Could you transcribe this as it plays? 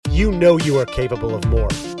you know you are capable of more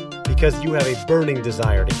because you have a burning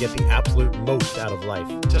desire to get the absolute most out of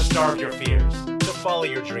life, to starve your fears, to follow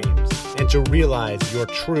your dreams, and to realize your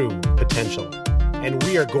true potential. And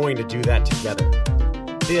we are going to do that together.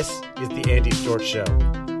 This is the Andy Storch Show.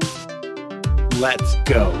 Let's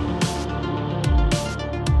go.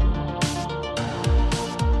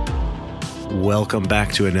 Welcome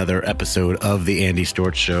back to another episode of the Andy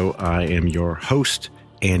Storch Show. I am your host,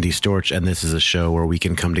 Andy Storch, and this is a show where we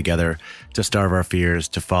can come together to starve our fears,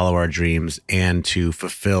 to follow our dreams, and to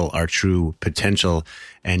fulfill our true potential.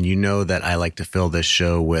 And you know that I like to fill this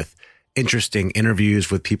show with interesting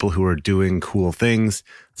interviews with people who are doing cool things,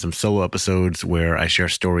 some solo episodes where I share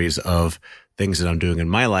stories of things that I'm doing in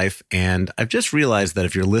my life. And I've just realized that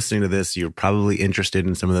if you're listening to this, you're probably interested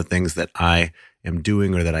in some of the things that I am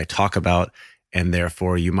doing or that I talk about. And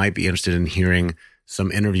therefore, you might be interested in hearing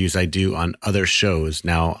some interviews I do on other shows.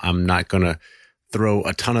 Now, I'm not going to throw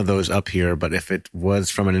a ton of those up here, but if it was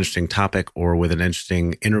from an interesting topic or with an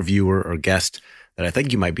interesting interviewer or guest that I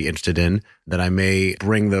think you might be interested in, then I may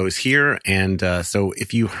bring those here. And so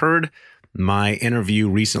if you heard my interview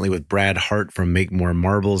recently with Brad Hart from Make More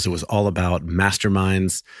Marbles, it was all about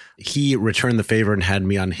masterminds. He returned the favor and had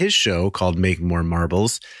me on his show called Make More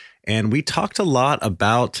Marbles. And we talked a lot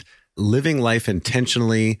about living life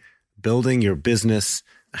intentionally, building your business,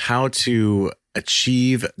 how to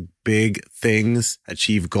achieve big things,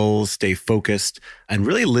 achieve goals, stay focused, and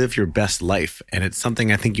really live your best life. And it's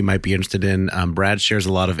something I think you might be interested in. Brad shares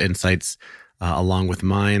a lot of insights along with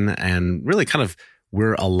mine, and really kind of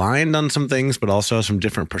we're aligned on some things, but also some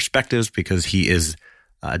different perspectives because he is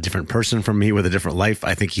a different person from me with a different life.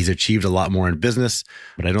 I think he's achieved a lot more in business,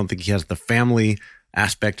 but I don't think he has the family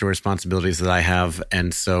aspect or responsibilities that I have.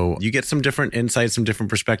 And so you get some different insights, some different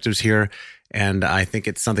perspectives here. And I think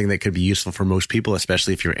it's something that could be useful for most people,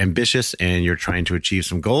 especially if you're ambitious and you're trying to achieve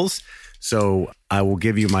some goals. So I will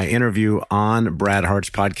give you my interview on Brad Hart's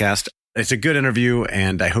podcast. It's a good interview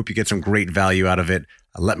and I hope you get some great value out of it.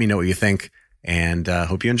 Let me know what you think and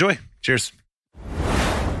hope you enjoy. Cheers.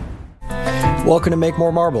 Welcome to Make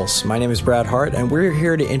More Marbles. My name is Brad Hart, and we're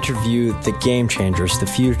here to interview the game changers, the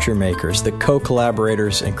future makers, the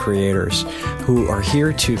co-collaborators and creators who are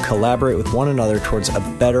here to collaborate with one another towards a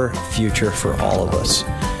better future for all of us.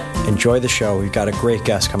 Enjoy the show. We've got a great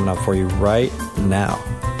guest coming up for you right now.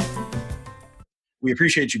 We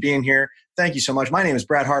appreciate you being here. Thank you so much. My name is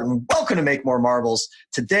Brad Hart, and welcome to Make More Marbles.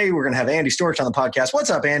 Today, we're going to have Andy Storch on the podcast.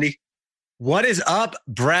 What's up, Andy? What is up,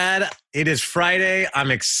 Brad? It is Friday. I'm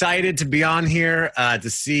excited to be on here to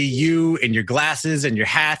see you in your glasses and your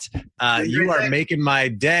hat. You are making my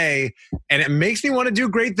day, and it makes me want to do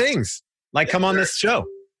great things, like come on this show.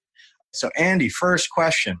 So, Andy, first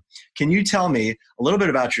question. Can you tell me a little bit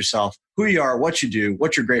about yourself, who you are, what you do,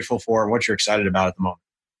 what you're grateful for, and what you're excited about at the moment?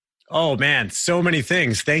 Oh, man, so many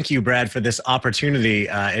things. Thank you, Brad, for this opportunity.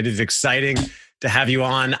 It is exciting to have you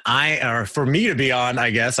on. Or for me to be on, I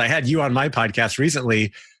guess. I had you on my podcast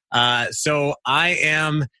recently. So I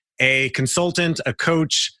am a consultant, a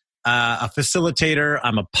coach, a facilitator.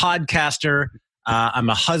 I'm a podcaster. I'm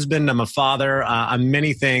a husband. I'm a father. I'm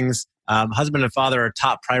many things. Husband and father are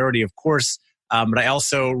top priority, of course. But I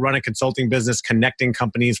also run a consulting business connecting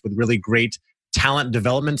companies with really great talent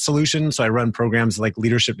development solutions. So I run programs like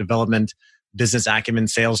leadership development, business acumen,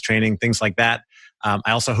 sales training, things like that.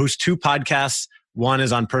 I also host two podcasts. One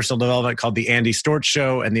is on personal development called The Andy Storch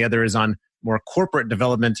Show, and the other is on more corporate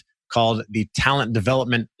development called The Talent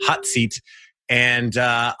Development Hot Seat. And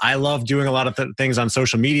I love doing a lot of things on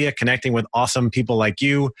social media, connecting with awesome people like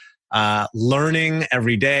you, learning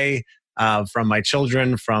every day from my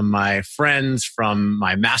children, from my friends, from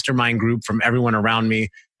my mastermind group, from everyone around me.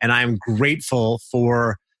 And I'm grateful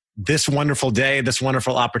for this wonderful day, this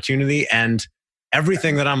wonderful opportunity, and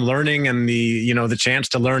everything that I'm learning and the chance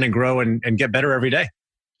to learn and grow and get better every day.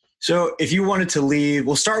 So if you wanted to leave,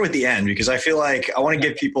 we'll start with the end because I feel like I want to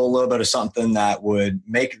give people a little bit of something that would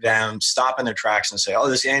make them stop in their tracks and say, oh,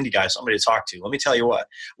 this Andy guy, somebody to talk to. Let me tell you what,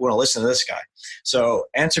 we want to listen to this guy. So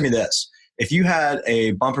answer me this. If you had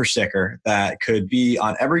a bumper sticker that could be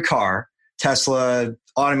on every car, Tesla,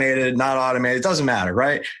 automated, not automated, it doesn't matter,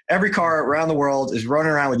 right? Every car around the world is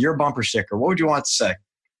running around with your bumper sticker. What would you want to say?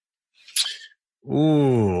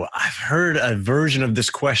 Ooh, I've heard a version of this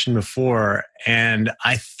question before, and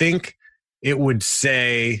I think it would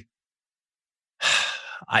say,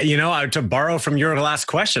 to borrow from your last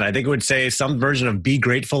question, I think it would say some version of be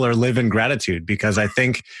grateful or live in gratitude, because I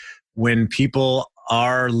think when people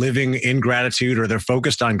are living in gratitude or they're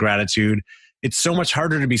focused on gratitude, it's so much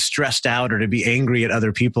harder to be stressed out or to be angry at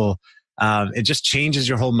other people. It just changes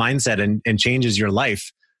your whole mindset and changes your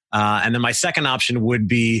life. And then my second option would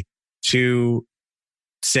be to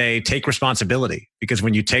say, take responsibility. Because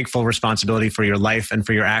when you take full responsibility for your life and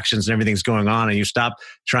for your actions and everything's going on, and you stop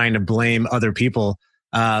trying to blame other people,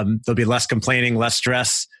 there'll be less complaining, less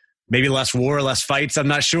stress, maybe less war, less fights. I'm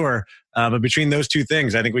not sure. But between those two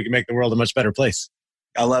things, I think we can make the world a much better place.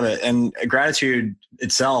 I love it. And gratitude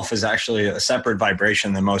itself is actually a separate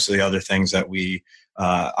vibration than most of the other things that we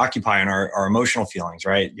occupy in our emotional feelings,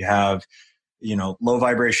 right? You have, low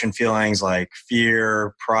vibration feelings like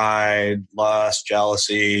fear, pride, lust,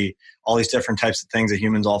 jealousy, all these different types of things that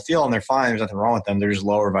humans all feel, and they're fine. There's nothing wrong with them. They're just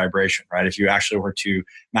lower vibration, right? If you actually were to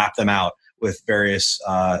map them out with various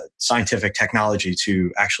scientific technology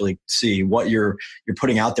to actually see what you're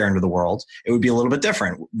putting out there into the world, it would be a little bit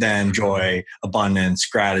different than joy, abundance,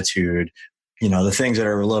 gratitude, the things that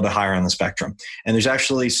are a little bit higher on the spectrum. And there's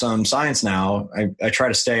actually some science now. I try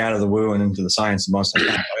to stay out of the woo and into the science the most I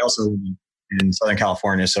can. I also live in Southern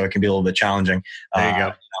California, so it can be a little bit challenging. There you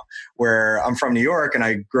go. Where I'm from New York, and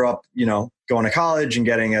I grew up, going to college and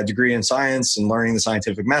getting a degree in science and learning the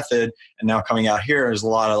scientific method. And now coming out here, there's a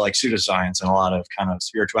lot of like pseudoscience and a lot of kind of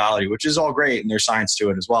spirituality, which is all great. And there's science to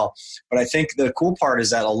it as well. But I think the cool part is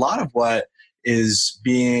that a lot of what is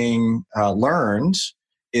being learned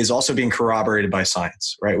is also being corroborated by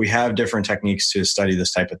science, right? We have different techniques to study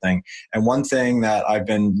this type of thing. And one thing that I've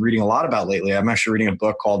been reading a lot about lately, I'm actually reading a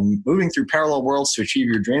book called Moving Through Parallel Worlds to Achieve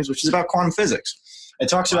Your Dreams, which is about quantum physics. It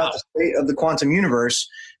talks about the state of the quantum universe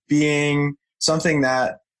being something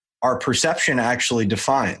that our perception actually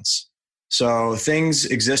defines. So things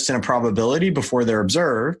exist in a probability before they're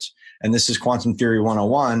observed. And this is quantum theory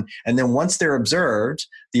 101. And then once they're observed,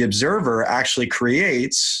 the observer actually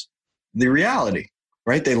creates the reality,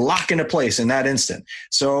 right? They lock into place in that instant.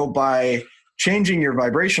 So by changing your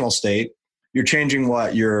vibrational state, you're changing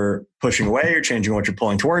what you're pushing away, you're changing what you're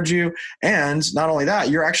pulling towards you. And not only that,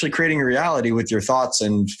 you're actually creating a reality with your thoughts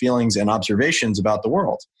and feelings and observations about the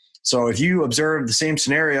world. So if you observe the same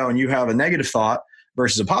scenario and you have a negative thought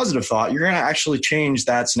versus a positive thought, you're going to actually change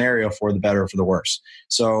that scenario for the better or for the worse.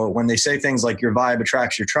 So when they say things like your vibe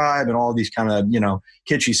attracts your tribe and all these kind of,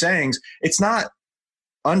 kitschy sayings, it's not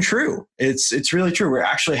untrue. It's really true. We're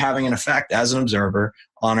actually having an effect as an observer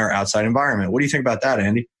on our outside environment. What do you think about that,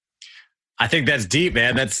 Andy? I think that's deep,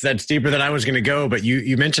 man. That's deeper than I was going to go. But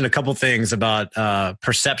you mentioned a couple things about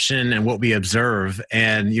perception and what we observe.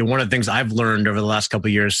 And one of the things I've learned over the last couple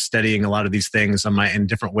of years studying a lot of these things in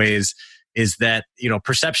different ways is that,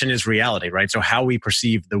 perception is reality, right? So how we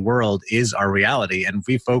perceive the world is our reality. And if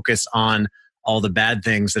we focus on all the bad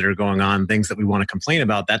things that are going on, things that we want to complain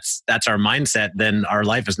about, that's our mindset, then our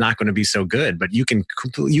life is not going to be so good. But you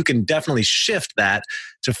can definitely shift that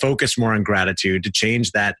to focus more on gratitude, to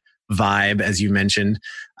change that vibe, as you mentioned,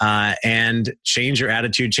 and change your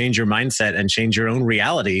attitude, change your mindset, and change your own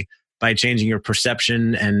reality by changing your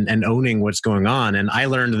perception and owning what's going on. And I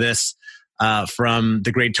learned this from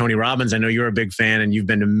the great Tony Robbins. I know you're a big fan and you've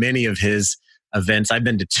been to many of his events. I've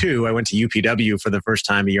been to 2. I went to UPW for the first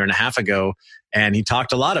time a year and a half ago, and he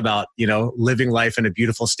talked a lot about, living life in a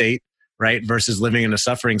beautiful state, right, versus living in a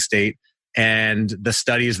suffering state, and the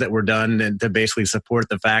studies that were done to basically support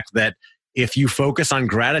the fact that if you focus on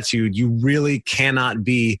gratitude, you really cannot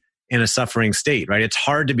be in a suffering state, right? It's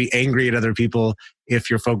hard to be angry at other people if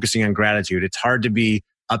you're focusing on gratitude. It's hard to be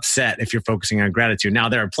upset if you're focusing on gratitude. Now,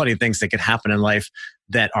 there are plenty of things that could happen in life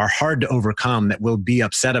that are hard to overcome that we'll be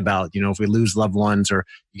upset about. If we lose loved ones or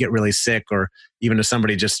you get really sick, or even if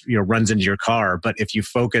somebody just runs into your car. But if you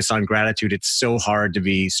focus on gratitude, it's so hard to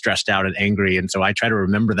be stressed out and angry. And so I try to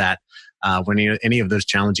remember that when any of those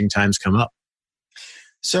challenging times come up.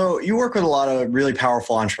 So you work with a lot of really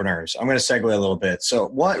powerful entrepreneurs. I'm going to segue a little bit. So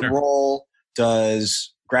what role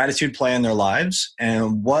does gratitude play in their lives,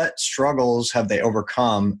 and what struggles have they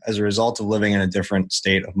overcome as a result of living in a different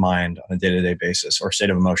state of mind on a day-to-day basis or state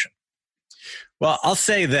of emotion? Well, I'll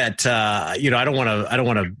say that, I don't want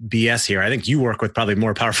to BS here. I think you work with probably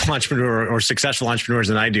more powerful entrepreneurs or successful entrepreneurs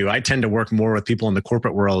than I do. I tend to work more with people in the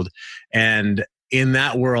corporate world. And in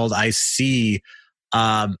that world, I see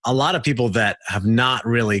a lot of people that have not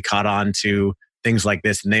really caught on to things like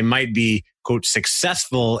this. And they might be, quote,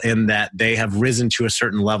 successful in that they have risen to a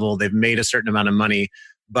certain level. They've made a certain amount of money,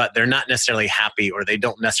 but they're not necessarily happy, or they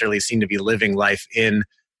don't necessarily seem to be living life in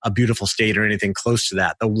a beautiful state or anything close to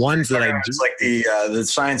that. The ones that I do, it's like the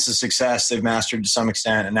science of success they've mastered to some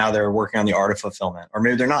extent, and now they're working on the art of fulfillment, or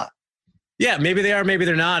maybe they're not. Yeah, maybe they are, maybe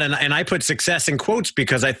they're not. And I put success in quotes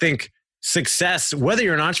because I think success, whether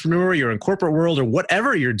you're an entrepreneur, you're in corporate world, or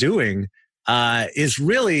whatever you're doing, is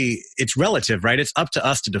really, it's relative, right? It's up to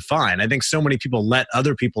us to define. I think so many people let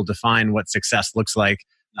other people define what success looks like.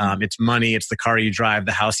 It's money, it's the car you drive,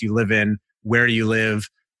 the house you live in, where you live,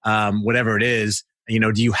 whatever it is.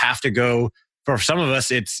 Do you have to go? For some of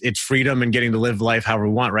us, it's freedom and getting to live life however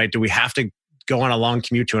we want, right? Do we have to go on a long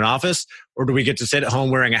commute to an office, or do we get to sit at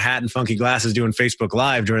home wearing a hat and funky glasses doing Facebook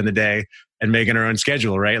Live during the day and making our own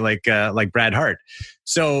schedule, right? Like Brad Hart.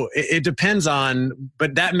 So it depends on,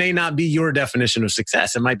 but that may not be your definition of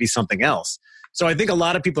success. It might be something else. So I think a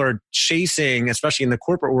lot of people are chasing, especially in the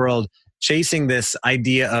corporate world, chasing this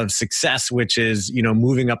idea of success, which is,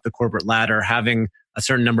 moving up the corporate ladder, having a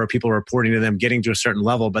certain number of people reporting to them, getting to a certain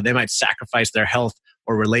level, but they might sacrifice their health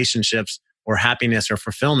or relationships or happiness or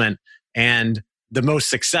fulfillment. And the most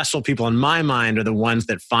successful people in my mind are the ones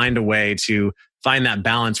that find a way to find that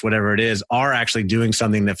balance, whatever it is, are actually doing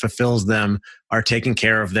something that fulfills them, are taking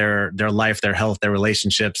care of their life, their health, their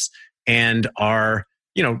relationships, and are,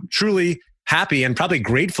 truly happy and probably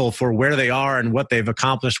grateful for where they are and what they've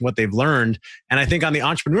accomplished, what they've learned. And I think on the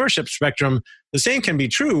entrepreneurship spectrum, the same can be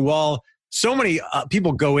true. While so many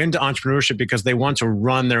people go into entrepreneurship because they want to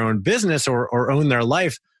run their own business or own their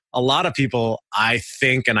life, a lot of people, I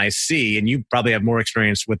think, and I see, and you probably have more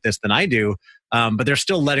experience with this than I do, but they're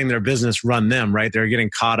still letting their business run them, right? They're getting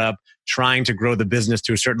caught up trying to grow the business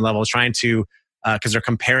to a certain level, trying to, because they're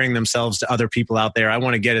comparing themselves to other people out there. I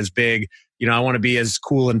want to get as big, I want to be as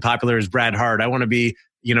cool and popular as Brad Hart. I want to be,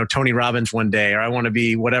 Tony Robbins one day, or I want to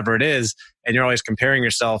be whatever it is. And you're always comparing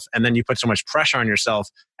yourself, and then you put so much pressure on yourself.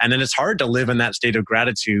 And then it's hard to live in that state of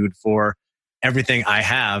gratitude for everything I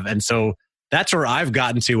have. And so that's where I've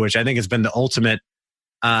gotten to, which I think has been the ultimate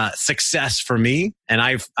success for me. And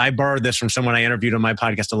I borrowed this from someone I interviewed on my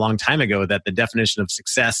podcast a long time ago, that the definition of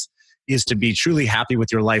success is to be truly happy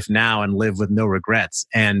with your life now and live with no regrets.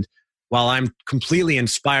 And while I'm completely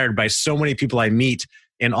inspired by so many people I meet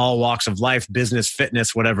in all walks of life, business,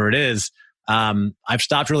 fitness, whatever it is, I've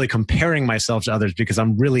stopped really comparing myself to others because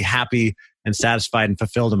I'm really happy and satisfied and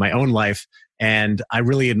fulfilled in my own life. And I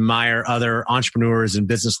really admire other entrepreneurs and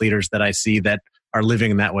business leaders that I see that are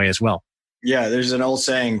living in that way as well. Yeah, there's an old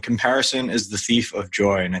saying, comparison is the thief of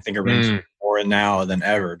joy. And I think it rings more now than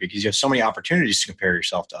ever because you have so many opportunities to compare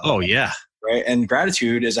yourself to others. Oh, yeah. Right. And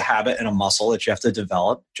gratitude is a habit and a muscle that you have to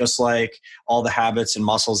develop, just like all the habits and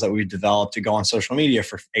muscles that we've developed to go on social media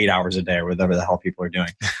for 8 hours a day or whatever the hell people are doing.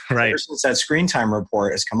 Right. Ever since that screen time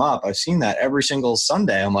report has come up, I've seen that every single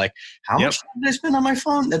Sunday. I'm like, how much time did I spend on my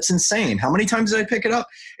phone? That's insane. How many times did I pick it up?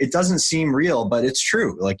 It doesn't seem real, but it's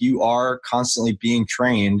true. Like you are constantly being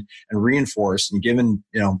trained and reinforced and given,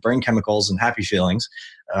 brain chemicals and happy feelings.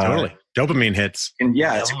 Totally. Dopamine hits. And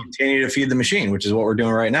to continue to feed the machine, which is what we're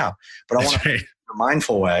doing right now. But I want to do it in a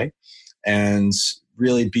mindful way and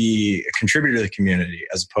really be a contributor to the community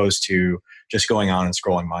as opposed to just going on and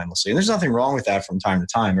scrolling mindlessly. And there's nothing wrong with that from time to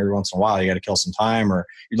time. Every once in a while, you got to kill some time or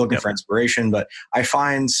you're looking for inspiration. But I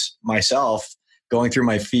find myself going through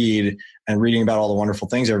my feed and reading about all the wonderful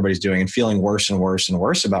things everybody's doing and feeling worse and worse and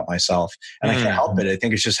worse about myself. And I can't help it. I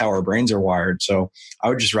think it's just how our brains are wired. So I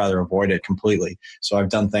would just rather avoid it completely. So I've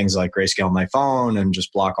done things like grayscale my phone and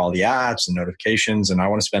just block all the apps and notifications. And I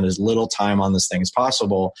want to spend as little time on this thing as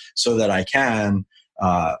possible so that I can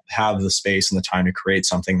have the space and the time to create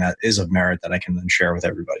something that is of merit that I can then share with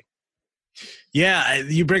everybody. Yeah,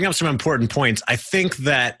 you bring up some important points. I think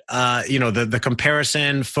that, the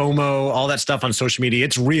comparison, FOMO, all that stuff on social media,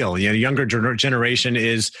 it's real. The younger generation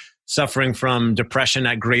is suffering from depression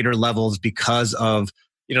at greater levels because of,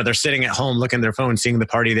 they're sitting at home looking at their phone, seeing the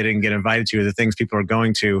party they didn't get invited to, the things people are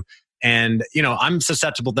going to. And, I'm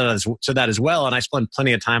susceptible to that as well. And I spend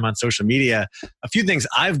plenty of time on social media. A few things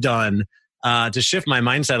I've done to shift my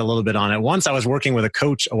mindset a little bit on it. Once I was working with a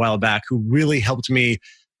coach a while back who really helped me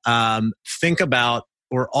think about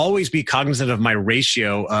or always be cognizant of my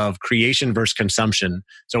ratio of creation versus consumption.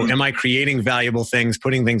 So am I creating valuable things,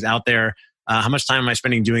 putting things out there? How much time am I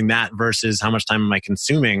spending doing that versus how much time am I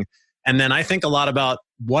consuming? And then I think a lot about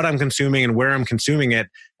what I'm consuming and where I'm consuming it.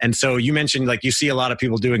 And so you mentioned like you see a lot of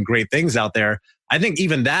people doing great things out there. I think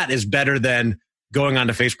even that is better than going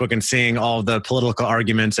onto Facebook and seeing all the political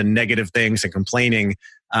arguments and negative things and complaining.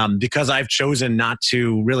 Because I've chosen not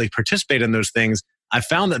to really participate in those things, I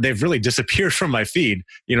found that they've really disappeared from my feed.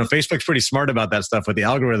 Facebook's pretty smart about that stuff with the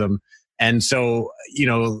algorithm. And so,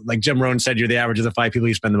 like Jim Rohn said, you're the average of the 5 people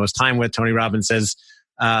you spend the most time with. Tony Robbins says,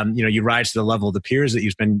 you rise to the level of the peers that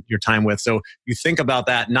you spend your time with. So you think about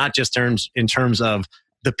that, not just in terms of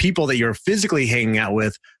the people that you're physically hanging out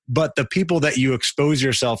with, but the people that you expose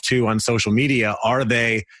yourself to on social media. Are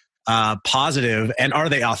they positive and are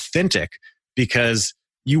they authentic? Because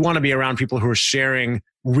you want to be around people who are sharing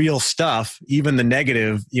real stuff, even the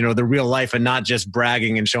negative, the real life, and not just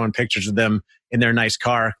bragging and showing pictures of them in their nice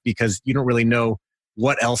car because you don't really know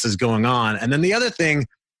what else is going on. And then the other thing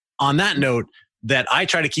on that note, that I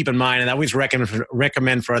try to keep in mind and I always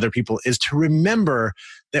recommend for other people is to remember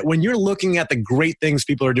that when you're looking at the great things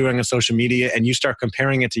people are doing on social media and you start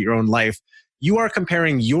comparing it to your own life, you are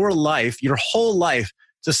comparing your life, your whole life,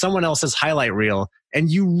 to someone else's highlight reel. And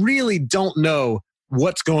you really don't know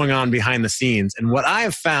what's going on behind the scenes. And what I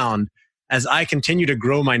have found as I continue to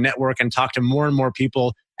grow my network and talk to more and more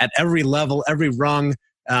people at every level, every rung,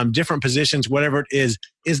 different positions, whatever it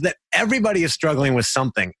is that everybody is struggling with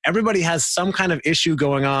something. Everybody has some kind of issue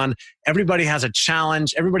going on. Everybody has a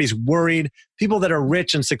challenge. Everybody's worried. People that are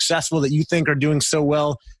rich and successful that you think are doing so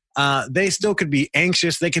well, they still could be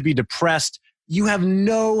anxious. They could be depressed. You have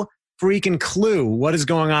no freaking clue what is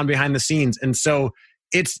going on behind the scenes. And so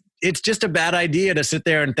it's just a bad idea to sit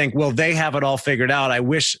there and think, well, they have it all figured out. I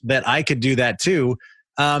wish that I could do that too.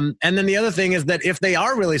 And then the other thing is that if they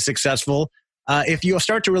are really successful, if you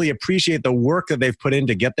start to really appreciate the work that they've put in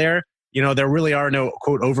to get there, there really are no,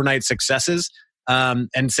 quote, overnight successes,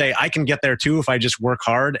 and say, I can get there too if I just work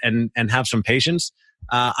hard and have some patience.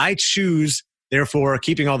 I choose, therefore,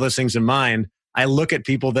 keeping all those things in mind, I look at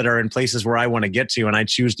people that are in places where I want to get to, and I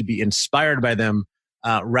choose to be inspired by them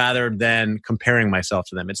rather than comparing myself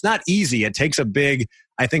to them. It's not easy. It takes a big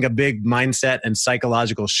mindset and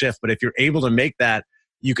psychological shift. But if you're able to make that,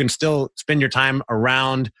 you can still spend your time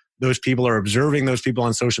around those people or observing those people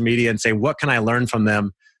on social media and say, what can I learn from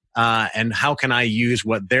them? And how can I use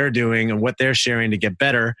what they're doing and what they're sharing to get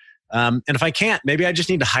better? And if I can't, maybe I just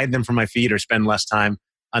need to hide them from my feed or spend less time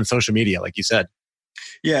on social media, like you said.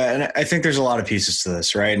 Yeah, and I think there's a lot of pieces to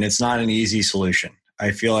this, right? And it's not an easy solution.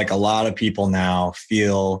 I feel like a lot of people now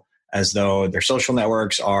feel as though their social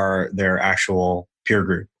networks are their actual peer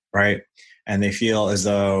group, right? And they feel as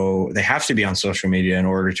though they have to be on social media in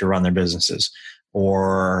order to run their businesses,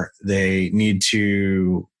 or they need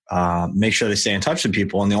to make sure they stay in touch with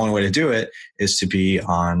people. And the only way to do it is to be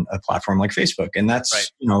on a platform like Facebook. And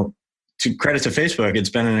that's, right. To credit to Facebook, it's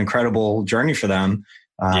been an incredible journey for them.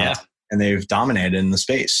 And they've dominated in the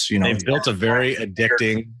space. They've built a very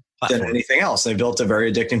addicting platform. Than anything else. They built a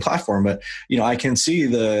very addicting platform. But, I can see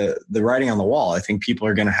the writing on the wall. I think people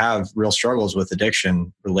are going to have real struggles with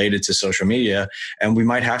addiction related to social media. And we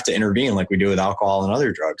might have to intervene like we do with alcohol and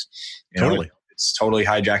other drugs. Totally. It's totally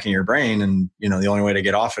hijacking your brain. And, the only way to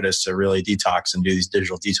get off it is to really detox and do these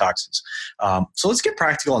digital detoxes. So let's get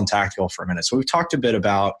practical and tactical for a minute. So we've talked a bit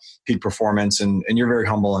about peak performance, and you're very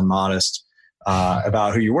humble and modest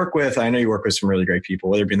about who you work with. I know you work with some really great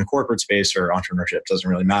people, whether it be in the corporate space or entrepreneurship, doesn't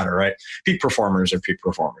really matter, right? Peak performers are peak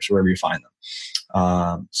performers, wherever you find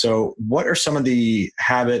them. So what are some of the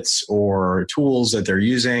habits or tools that they're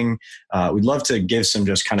using? We'd love to give some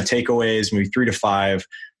just kind of takeaways, maybe 3 to 5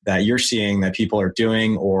 that you're seeing that people are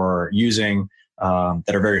doing or using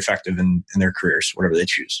that are very effective in their careers, whatever they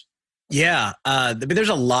choose. Yeah, there's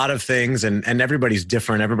a lot of things, and everybody's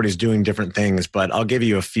different. Everybody's doing different things, but I'll give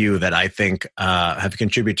you a few that I think have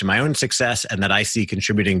contributed to my own success and that I see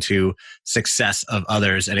contributing to success of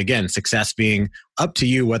others. And again, success being up to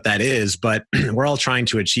you what that is, but we're all trying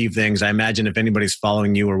to achieve things. I imagine if anybody's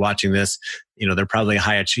following you or watching this, they're probably a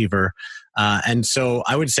high achiever. And so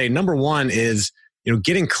I would say number one is,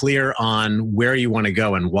 getting clear on where you want to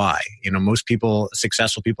go and why. Most people,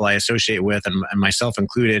 successful people I associate with, and myself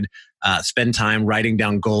included, spend time writing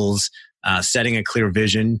down goals, setting a clear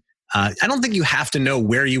vision. I don't think you have to know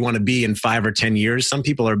where you want to be in 5 or 10 years. Some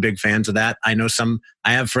people are big fans of that. I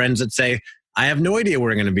have friends that say, I have no idea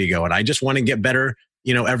where I'm going to be going. I just want to get better,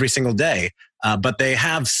 every single day. But they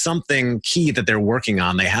have something key that they're working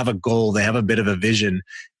on. They have a goal. They have a bit of a vision.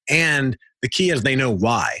 And the key is they know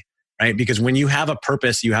why. Right? Because when you have a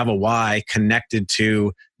purpose, you have a why connected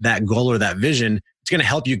to that goal or that vision, it's going to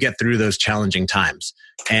help you get through those challenging times.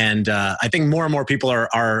 And I think more and more people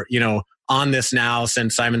are on this now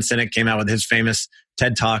since Simon Sinek came out with his famous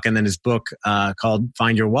TED Talk and then his book called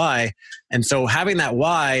Find Your Why. And so having that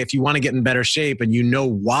why, if you want to get in better shape and you know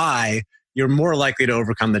why, you're more likely to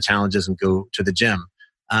overcome the challenges and go to the gym.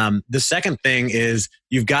 The second thing is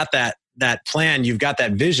you've got that plan, you've got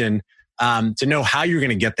that vision. To know how you're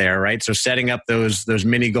going to get there, right? So setting up those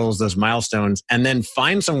mini goals, those milestones, and then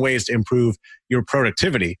find some ways to improve your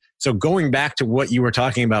productivity. So going back to what you were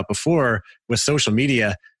talking about before with social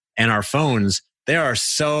media and our phones, there are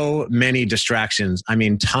so many distractions. I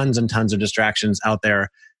mean, tons and tons of distractions out there.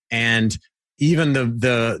 And even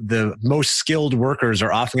the most skilled workers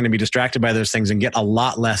are often going to be distracted by those things and get a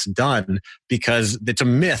lot less done because it's a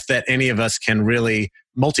myth that any of us can really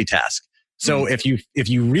multitask. So if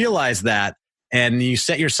you realize that and you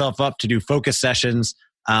set yourself up to do focus sessions,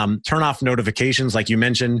 turn off notifications like you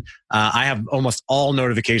mentioned. I have almost all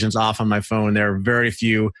notifications off on my phone. There are very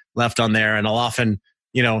few left on there. And I'll often,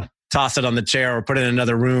 toss it on the chair or put it in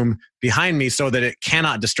another room behind me so that it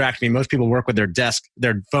cannot distract me. Most people work with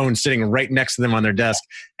their phone sitting right next to them on their desk.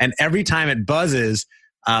 And every time it buzzes,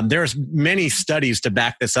 there's many studies to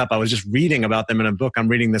back this up. I was just reading about them in a book I'm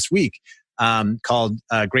reading this week called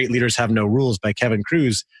Great Leaders Have No Rules by Kevin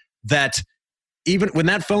Kruse, that even when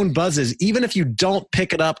that phone buzzes, even if you don't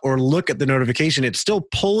pick it up or look at the notification, it still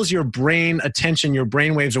pulls your brain attention, your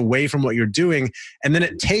brain waves away from what you're doing. And then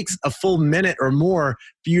it takes a full minute or more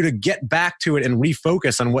for you to get back to it and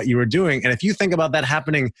refocus on what you were doing. And if you think about that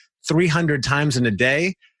happening 300 times in a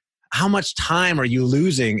day, how much time are you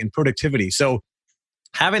losing in productivity? So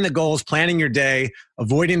having the goals, planning your day,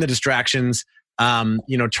 avoiding the distractions,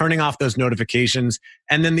 turning off those notifications.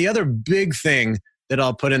 And then the other big thing that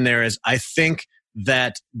I'll put in there is I think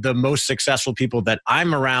that the most successful people that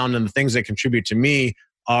I'm around and the things that contribute to me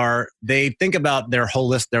are they think about their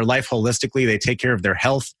life holistically. They take care of their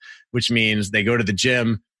health, which means they go to the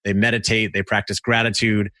gym, they meditate, they practice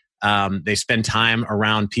gratitude, they spend time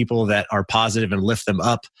around people that are positive and lift them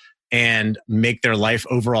up and make their life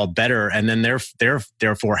overall better. And then they're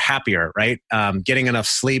therefore happier, right? Getting enough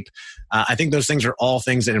sleep. I think those things are all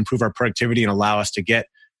things that improve our productivity and allow us to get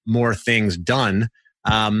more things done.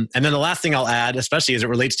 And then the last thing I'll add, especially as it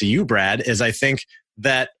relates to you, Brad, is I think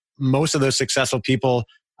that most of those successful people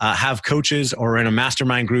have coaches or in a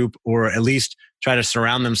mastermind group, or at least try to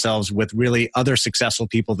surround themselves with really other successful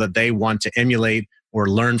people that they want to emulate or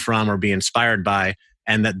learn from or be inspired by,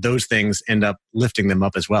 and that those things end up lifting them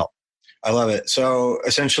up as well. I love it. So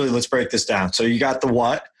essentially, let's break this down. So you got the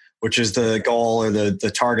what, which is the goal or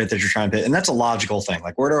the target that you're trying to hit. And that's a logical thing.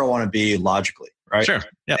 Like, where do I want to be logically? Right. Sure.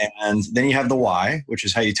 Yep. And then you have the why, which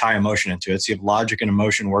is how you tie emotion into it. So you have logic and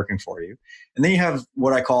emotion working for you. And then you have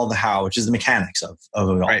what I call the how, which is the mechanics of it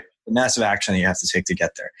all. Right. The massive action that you have to take to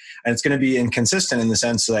get there. And it's going to be inconsistent in the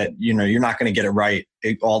sense that, you're not going to get it right,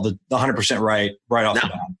 all the 100% right off the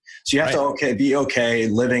bat. So you have to be okay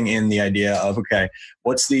living in the idea of, okay,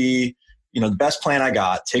 what's the best plan I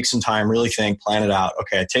got? Take some time, really think, plan it out.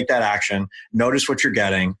 Okay, take that action, notice what you're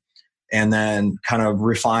getting, and then kind of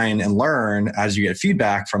refine and learn as you get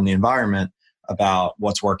feedback from the environment about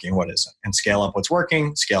what's working, what isn't, and scale up what's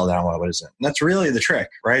working, scale down what isn't. And that's really the trick,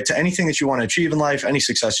 right? To anything that you want to achieve in life, any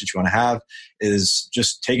success that you want to have, is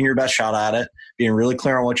just taking your best shot at it, being really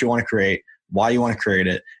clear on what you want to create, why you want to create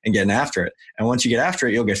it, and getting after it. And once you get after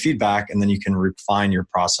it, you'll get feedback, and then you can refine your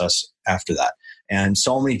process after that. And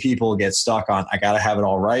so many people get stuck on, I got to have it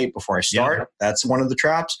all right before I start. Yeah. That's one of the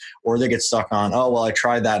traps. Or they get stuck on, oh, well, I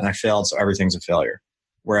tried that and I failed, so everything's a failure.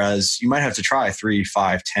 Whereas you might have to try 3,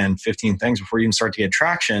 5, 10, 15 things before you can start to get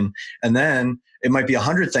traction. And then it might be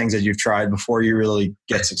 100 things that you've tried before you really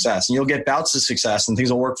get success. And you'll get bouts of success and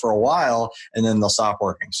things will work for a while and then they'll stop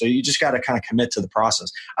working. So you just got to kind of commit to the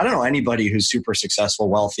process. I don't know anybody who's super successful,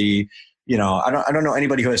 wealthy. I don't know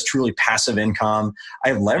anybody who has truly passive income. I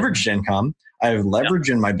have leveraged income. I have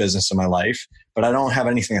leverage in my business and my life, but I don't have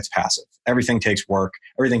anything that's passive. Everything takes work.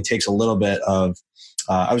 Everything takes a little bit of,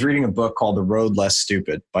 I was reading a book called The Road Less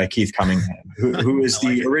Stupid by Keith Cunningham, who is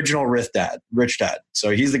the original Rich Dad.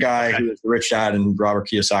 So he's the guy who is the Rich Dad in Robert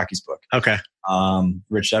Kiyosaki's book. Okay.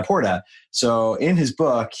 Rich Dad, Poor Dad. So in his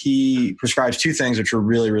book, he prescribes 2 things which are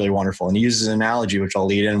really, really wonderful. And he uses an analogy, which I'll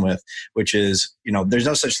lead in with, which is, there's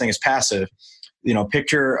no such thing as passive.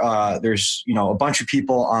 Picture there's, a bunch of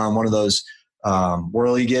people on one of those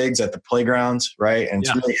whirly gigs at the playgrounds, right? And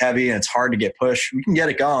it's really heavy and it's hard to get pushed. We can get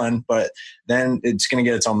it going, but then it's going to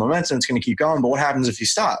get its own momentum. It's going to keep going. But what happens if you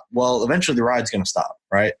stop? Well, eventually the ride's going to stop,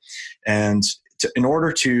 right? And in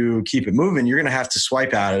order to keep it moving, you're going to have to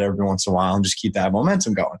swipe at it every once in a while and just keep that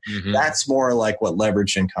momentum going. Mm-hmm. That's more like what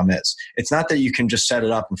leveraged income is. It's not that you can just set it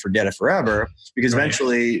up and forget it forever, because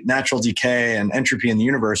eventually natural decay and entropy in the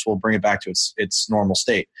universe will bring it back to its normal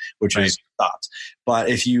state, which is stopped. But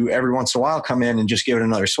if you every once in a while come in and just give it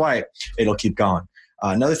another swipe, it'll keep going.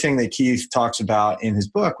 Another thing that Keith talks about in his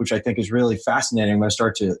book, which I think is really fascinating, I'm going to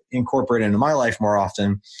start to incorporate into my life more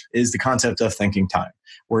often, is the concept of thinking time,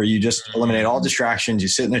 where you just eliminate all distractions. You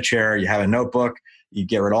sit in a chair, you have a notebook, you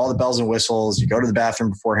get rid of all the bells and whistles, you go to the bathroom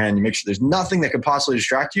beforehand, you make sure there's nothing that could possibly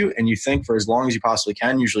distract you, and you think for as long as you possibly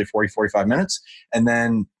can, usually 40, 45 minutes. And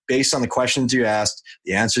then based on the questions you asked,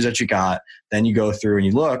 the answers that you got, then you go through and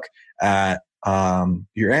you look at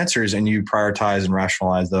your answers and you prioritize and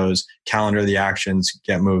rationalize those, calendar the actions,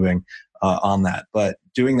 get moving on that. But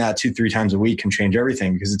doing that 2-3 times a week can change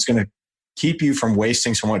everything, because it's going to keep you from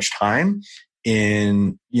wasting so much time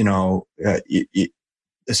in,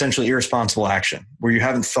 essentially irresponsible action, where you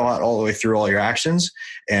haven't thought all the way through all your actions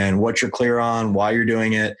and what you're clear on, why you're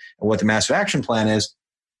doing it, and what the massive action plan is.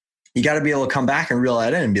 You got to be able to come back and reel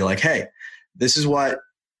that in and be like, hey, this is what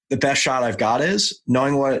the best shot I've got is,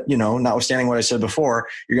 knowing what, notwithstanding what I said before,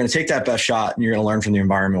 you're going to take that best shot and you're going to learn from the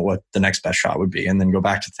environment what the next best shot would be, and then go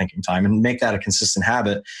back to thinking time and make that a consistent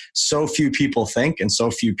habit. So few people think, and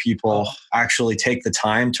so few people actually take the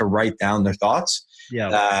time to write down their thoughts.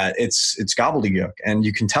 That it's gobbledygook. And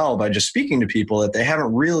you can tell by just speaking to people that they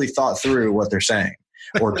haven't really thought through what they're saying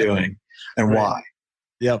or doing and why.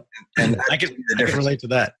 Yep. And I can relate to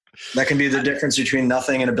that. That can be the difference between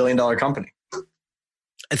nothing and $1 billion company.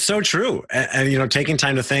 It's so true. And taking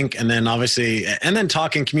time to think, and then obviously, and then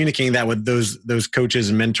talking, communicating that with those coaches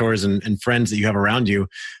and mentors and friends that you have around you.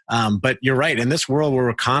 But you're right. In this world where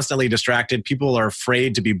we're constantly distracted, people are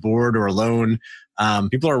afraid to be bored or alone.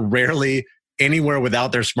 People are rarely anywhere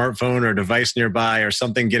without their smartphone or device nearby or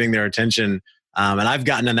something getting their attention. And I've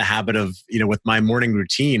gotten in the habit of, with my morning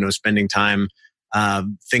routine of spending time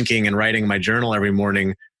thinking and writing my journal every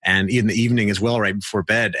morning, and in the evening as well, right before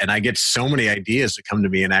bed. And I get so many ideas that come to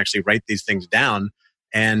me, and actually write these things down.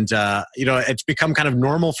 And, it's become kind of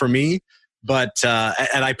normal for me, but,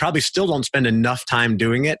 and I probably still don't spend enough time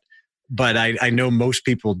doing it, but I know most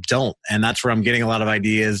people don't. And that's where I'm getting a lot of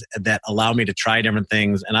ideas that allow me to try different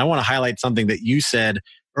things. And I want to highlight something that you said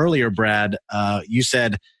earlier, Brad. You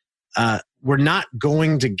said, we're not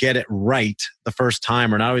going to get it right the first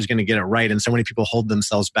time. We're not always going to get it right. And so many people hold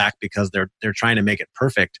themselves back because they're trying to make it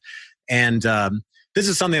perfect. And this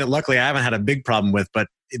is something that luckily I haven't had a big problem with, but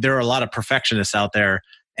there are a lot of perfectionists out there.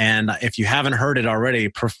 And if you haven't heard it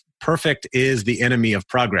already, perfect is the enemy of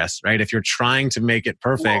progress, right? If you're trying to make it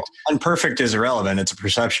perfect. Well, imperfect is irrelevant. It's a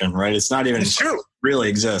perception, right? It's not even true. Really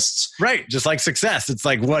exists. Right. Just like success. It's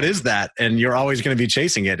like, what is that? And you're always going to be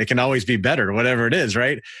chasing it. It can always be better, whatever it is,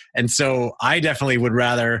 right? And so I definitely would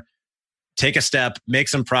rather take a step, make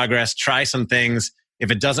some progress, try some things.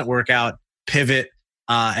 If it doesn't work out, pivot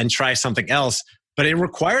and try something else. But it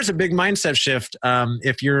requires a big mindset shift.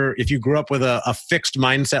 If you grew up with a fixed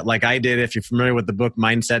mindset like I did, if you're familiar with the book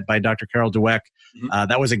Mindset by Dr. Carol Dweck,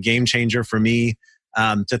 that was a game changer for me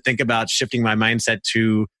to think about shifting my mindset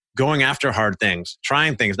to going after hard things,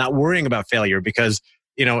 trying things, not worrying about failure, because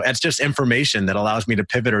it's just information that allows me to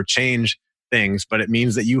pivot or change things. But it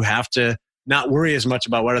means that you have to not worry as much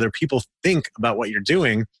about what other people think about what you're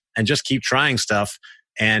doing and just keep trying stuff.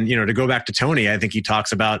 And, to go back to Tony, I think he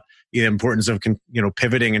talks about the importance of,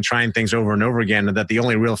 pivoting and trying things over and over again, and that the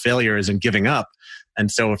only real failure is in giving up.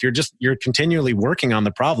 And so if you're continually working on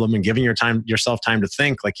the problem and giving yourself time to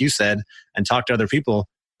think, like you said, and talk to other people,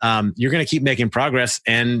 you're going to keep making progress,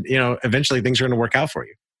 and, eventually things are going to work out for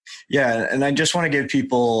you. Yeah. And I just want to give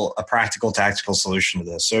people a practical, tactical solution to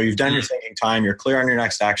this. So you've done your thinking time, you're clear on your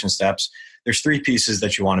next action steps. There's 3 pieces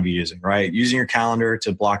that you want to be using, right? Using your calendar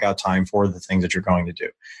to block out time for the things that you're going to do,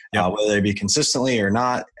 whether they be consistently or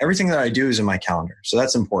not. Everything that I do is in my calendar. So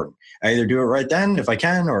that's important. I either do it right then if I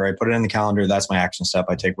can, or I put it in the calendar. That's my action step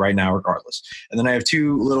I take right now regardless. And then I have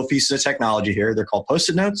 2 little pieces of technology here. They're called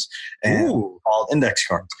Post-it notes and called index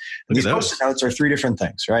cards. And these Post-it notes are 3 different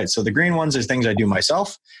things, right? So the green ones are things I do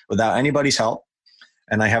myself without anybody's help.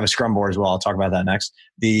 And I have a scrum board as well. I'll talk about that next.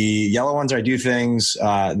 The yellow ones, I do things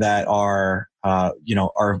that are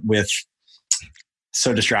with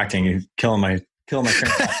so distracting. You're killing my train of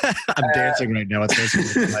thought. I'm dancing right now.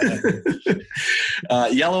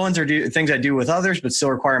 Yellow ones are things I do with others, but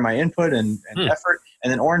still require my input and effort.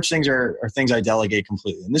 And then orange things are things I delegate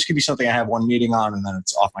completely. And this could be something I have one meeting on and then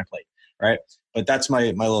it's off my plate, right? But that's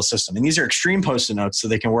my little system. And these are extreme Post-it notes, so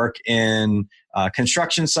they can work in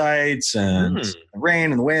construction sites and the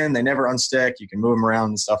rain and the wind. They never unstick. You can move them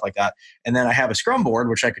around and stuff like that. And then I have a scrum board,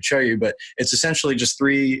 which I could show you, but it's essentially just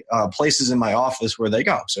 3 places in my office where they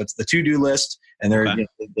go. So it's the to-do list, and they're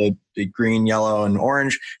the green, yellow, and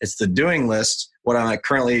orange. It's the doing list, what I'm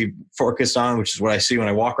currently focused on, which is what I see when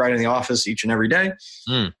I walk right in the office each and every day.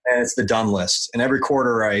 And it's the done list. And every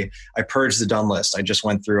quarter I purge the done list. I just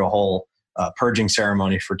went through a whole purging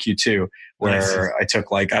ceremony for Q2 where I took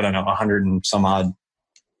 100 and some odd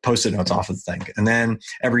Post-it notes off of the thing. And then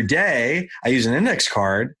every day I use an index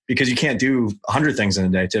card, because you can't do 100 things in a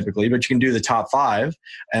day typically, but you can do the top 5.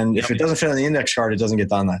 And if it doesn't fit on the index card, it doesn't get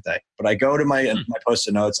done that day. But I go to my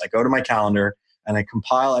Post-it notes, I go to my calendar, and I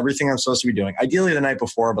compile everything I'm supposed to be doing. Ideally the night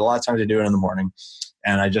before, but a lot of times I do it in the morning.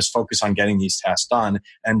 And I just focus on getting these tasks done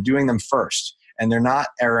and doing them first. And they're not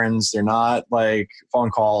errands. They're not phone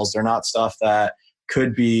calls. They're not stuff that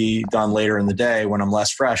could be done later in the day when I'm less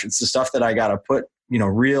fresh. It's the stuff that I got to put,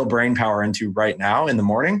 real brain power into right now in the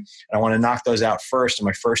morning. And I want to knock those out first in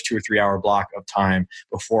my first 2 or 3 hour block of time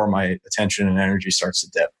before my attention and energy starts to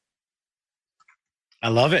dip. I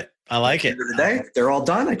love it. I like it. At the end of the day, they're all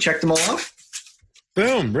done. I checked them all off.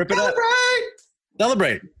 Boom. Rip it up.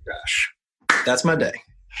 Celebrate. Celebrate. Gosh, that's my day.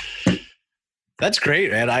 That's great,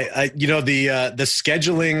 man. The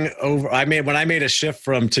scheduling when I made a shift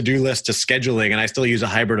from to-do list to scheduling, and I still use a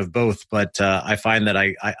hybrid of both, but I find that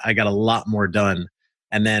I got a lot more done.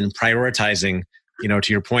 And then prioritizing, to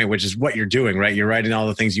your point, which is what you're doing, right? You're writing all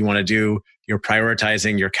the things you want to do. You're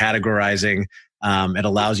prioritizing, you're categorizing. It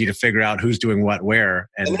allows you to figure out who's doing what, where.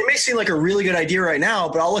 And it may seem like a really good idea right now,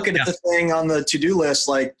 but I'll look at the thing on the to-do list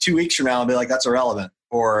like 2 weeks from now and be like, that's irrelevant.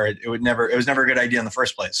 Or it was never a good idea in the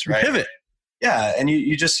first place, right? Pivot. Yeah, and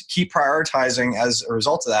you just keep prioritizing as a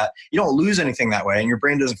result of that. You don't lose anything that way, and your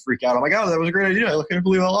brain doesn't freak out. Oh my God, that was a great idea. I can't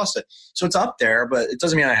believe I lost it. So it's up there, but it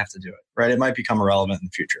doesn't mean I have to do it, right? It might become irrelevant in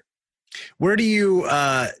the future. Where do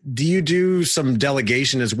you do some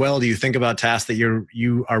delegation as well? Do you think about tasks that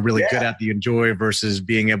you are really good at, that you enjoy, versus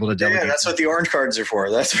being able to delegate? Yeah, that's what the orange cards are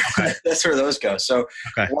for. That's where those go. So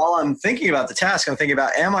while I'm thinking about the task, I'm thinking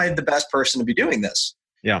about, am I the best person to be doing this?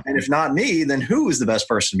 Yeah. And if not me, then who is the best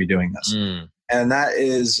person to be doing this? And that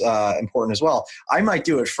is important as well. I might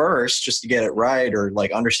do it first just to get it right, or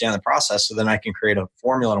like understand the process, so then I can create a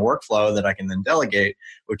formula and a workflow that I can then delegate,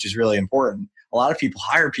 which is really important. A lot of people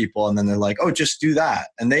hire people and then they're like, oh, just do that.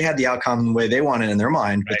 And they had the outcome the way they want it in their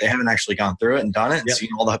mind, but they haven't actually gone through it and done it and seen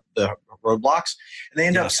all the roadblocks. And they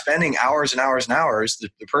end up spending hours and hours and hours,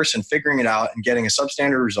 the person figuring it out and getting a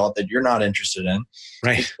substandard result that you're not interested in.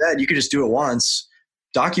 Right. Instead, you could just do it once,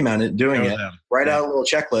 document it, doing it, write out a little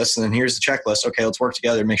checklist, and then here's the checklist. Okay, let's work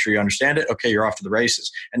together, make sure you understand it. Okay, you're off to the races.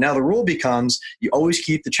 And now the rule becomes you always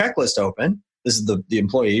keep the checklist open. This is the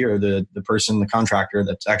employee or the person, the contractor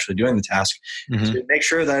that's actually doing the task, to make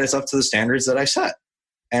sure that it's up to the standards that I set.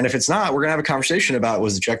 And if it's not, we're going to have a conversation about,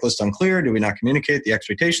 was the checklist unclear? Do we not communicate the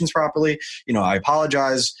expectations properly? I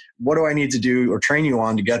apologize. What do I need to do or train you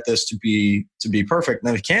on to get this to be perfect? And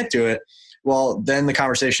then if you can't do it, well, then the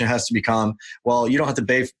conversation has to become, well, you don't have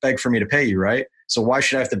to beg for me to pay you, right? So why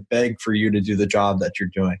should I have to beg for you to do the job that you're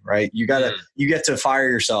doing, right? You get to fire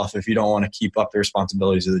yourself if you don't want to keep up the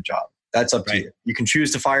responsibilities of the job. That's up to you. You can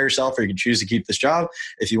choose to fire yourself, or you can choose to keep this job.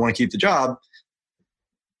 If you want to keep the job,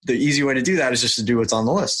 the easy way to do that is just to do what's on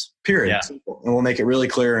the list, period. Yeah. Simple. And we'll make it really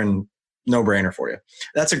clear and no-brainer for you.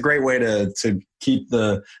 That's a great way to keep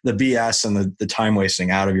the BS and the time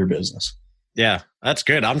wasting out of your business. Yeah, that's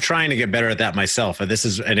good. I'm trying to get better at that myself. This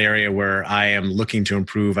is an area where I am looking to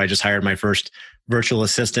improve. I just hired my first virtual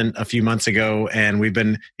assistant a few months ago, and we've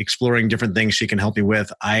been exploring different things she can help me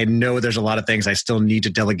with. I know there's a lot of things I still need to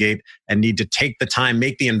delegate and need to take the time,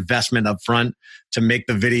 make the investment up front to make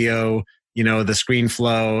the video, the screen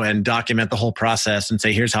flow, and document the whole process and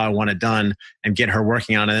say, here's how I want it done, and get her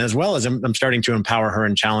working on it. As well as I'm starting to empower her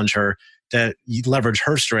and challenge her to leverage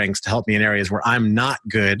her strengths to help me in areas where I'm not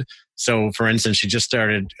good. So for instance, she just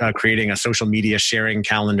started creating a social media sharing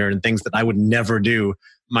calendar and things that I would never do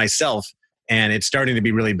myself. And it's starting to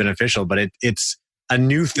be really beneficial, but it's a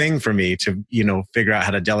new thing for me to, figure out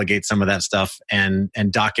how to delegate some of that stuff and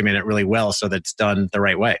document it really well so that it's done the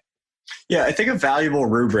right way. Yeah, I think a valuable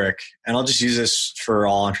rubric, and I'll just use this for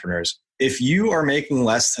all entrepreneurs. If you are making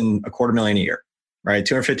less than $250,000 a year, right,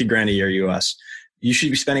 $250,000 a year US, you should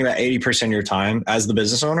be spending about 80% of your time as the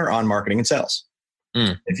business owner on marketing and sales.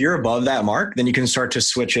 If you're above that mark, then you can start to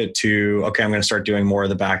switch it to, okay, I'm going to start doing more of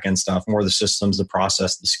the back end stuff, more of the systems, the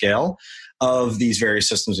process, the scale of these various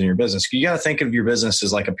systems in your business. You got to think of your business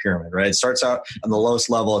as like a pyramid, right? It starts out on the lowest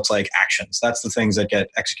level. It's like actions. That's the things that get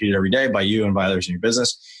executed every day by you and by others in your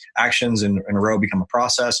business. Actions in a row become a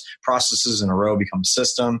process. Processes in a row become a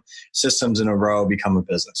system. Systems in a row become a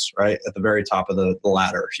business, right? At the very top of the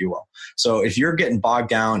ladder, if you will. So if you're getting bogged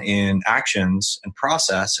down in actions and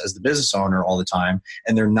process as the business owner all the time,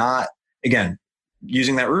 and they're not, again,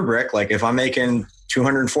 using that rubric, like if I'm making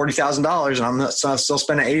 $240,000 and I'm not still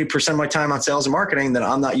spending 80% of my time on sales and marketing, then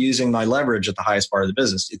I'm not using my leverage at the highest part of the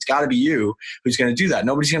business. It's got to be you who's going to do that.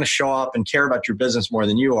 Nobody's going to show up and care about your business more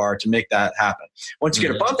than you are to make that happen. Once you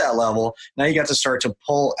get above that level, now you got to start to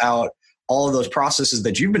pull out all of those processes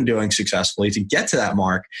that you've been doing successfully to get to that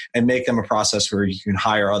mark and make them a process where you can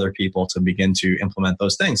hire other people to begin to implement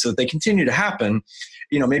those things so that they continue to happen.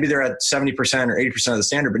 Maybe they're at 70% or 80% of the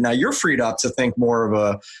standard, but now you're freed up to think more of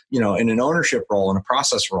a, in an ownership role and a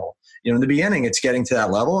process role. In the beginning, it's getting to that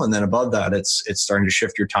level. And then above that, it's starting to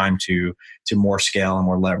shift your time to more scale and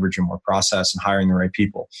more leverage and more process and hiring the right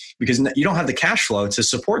people, because you don't have the cash flow to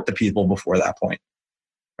support the people before that point.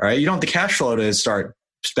 All right. You don't have the cash flow to start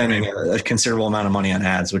spending a considerable amount of money on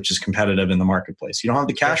ads, which is competitive in the marketplace. You don't have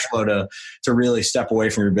the cash flow to really step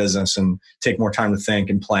away from your business and take more time to think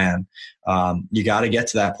and plan. You got to get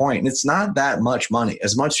to that point. And it's not that much money.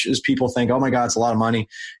 As much as people think, oh my God, it's a lot of money.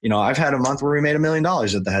 I've had a month where we made $1 million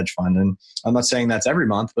at the hedge fund. And I'm not saying that's every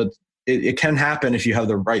month, but it can happen if you have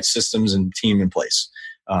the right systems and team in place,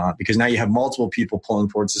 because now you have multiple people pulling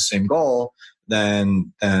towards the same goal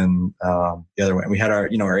than the other way. And we had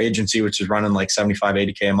our agency, which is running like 75,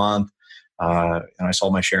 80K a month. And I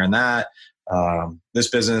sold my share in that. This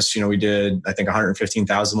business, we did, I think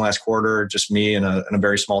 115,000 last quarter, just me and a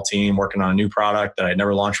very small team working on a new product that I'd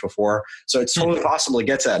never launched before. So it's totally possible to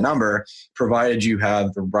get to that number, provided you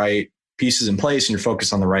have the right pieces in place and you're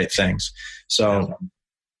focused on the right things. So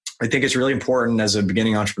I think it's really important as a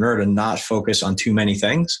beginning entrepreneur to not focus on too many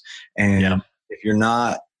things. And if you're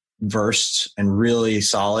not versed and really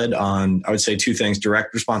solid on, I would say 2 things: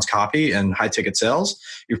 direct response copy and high ticket sales,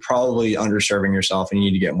 you're probably underserving yourself and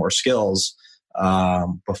you need to get more skills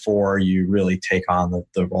before you really take on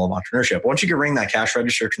the role of entrepreneurship. Once you can ring that cash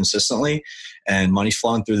register consistently and money's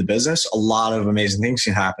flowing through the business, a lot of amazing things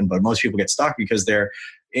can happen. But most people get stuck because they're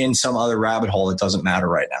in some other rabbit hole that doesn't matter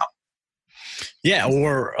right now. Yeah,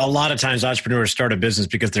 or a lot of times entrepreneurs start a business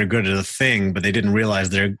because they're good at a thing, but they didn't realize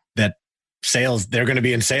they're going to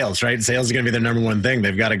be in sales, right? Sales is going to be their number one thing.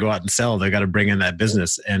 They've got to go out and sell. They've got to bring in that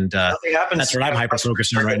business. And that's what I'm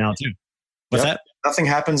hyper-focused on right now too. What's that? Nothing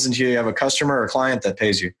happens until you have a customer or a client that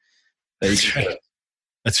pays you. That's right.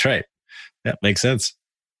 That's right. Yeah, makes sense.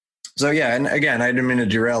 So yeah, and again, I didn't mean to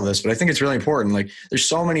derail this, but I think it's really important. Like, there's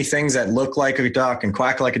so many things that look like a duck and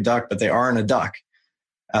quack like a duck, but they aren't a duck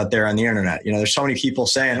out there on the internet. There's so many people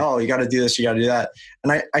saying, oh, you got to do this, you got to do that.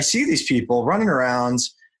 And I see these people running around,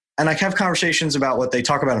 and I have conversations about what they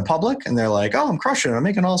talk about in public, and they're like, oh, I'm crushing it, I'm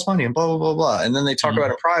making all this money and blah, blah, blah, blah. And then they talk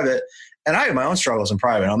about it in private. And I have my own struggles in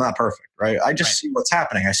private. I'm not perfect, right? I just see what's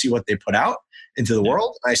happening. I see what they put out into the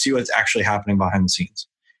world, and I see what's actually happening behind the scenes.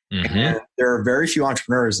 And there are very few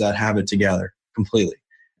entrepreneurs that have it together completely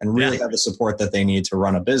and really have the support that they need to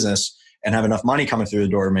run a business and have enough money coming through the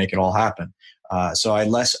door to make it all happen. So I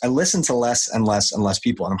listen to less and less and less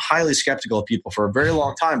people, and I'm highly skeptical of people for a very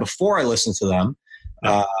long time before I listen to them.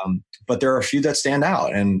 But there are a few that stand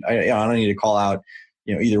out, and I don't need to call out,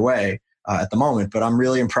 either way at the moment. But I'm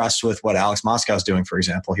really impressed with what Alex Moscow is doing, for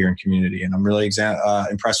example, here in community, and I'm really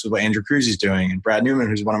impressed with what Andrew Cruz is doing, and Brad Newman,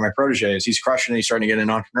 who's one of my proteges. He's crushing it. He's starting to get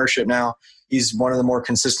into entrepreneurship now. He's one of the more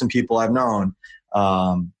consistent people I've known.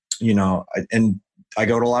 And I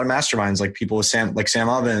go to a lot of masterminds, like people with Sam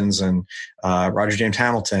Ovens and Roger James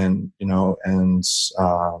Hamilton, and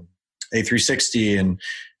A360, and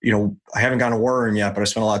I haven't gone to War Room yet, but I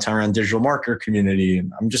spent a lot of time around digital marketer community,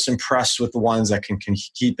 and I'm just impressed with the ones that can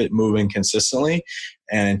keep it moving consistently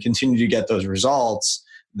and continue to get those results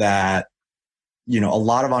that a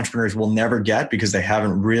lot of entrepreneurs will never get because they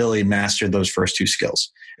haven't really mastered those first 2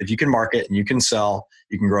 skills. If you can market and you can sell,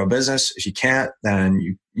 you can grow a business. If you can't, then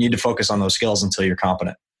you need to focus on those skills until you're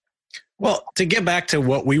competent. Well, to get back to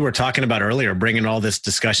what we were talking about earlier, bringing all this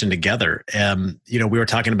discussion together, we were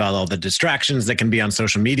talking about all the distractions that can be on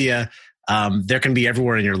social media. There can be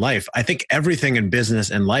everywhere in your life. I think everything in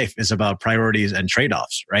business and life is about priorities and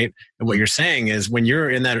trade-offs, right? And what you're saying is when you're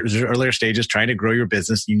in that earlier stages trying to grow your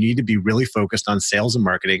business, you need to be really focused on sales and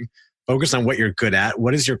marketing, focus on what you're good at.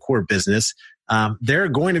 What is your core business? There are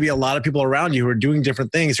going to be a lot of people around you who are doing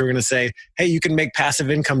different things who are going to say, hey, you can make passive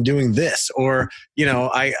income doing this. Or,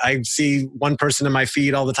 I see one person in my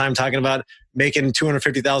feed all the time talking about making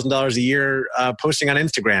 $250,000 a year posting on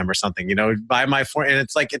Instagram or something, by my phone. And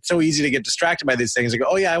it's like, it's so easy to get distracted by these things. I go,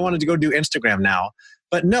 oh yeah, I wanted to go do Instagram now.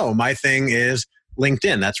 But no, my thing is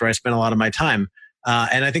LinkedIn. That's where I spend a lot of my time.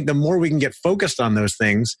 And I think the more we can get focused on those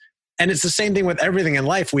things, and it's the same thing with everything in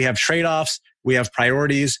life. We have trade-offs, we have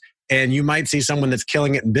priorities. And you might see someone that's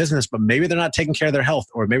killing it in business, but maybe they're not taking care of their health,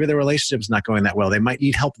 or maybe their relationship's not going that well. They might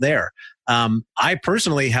need help there. I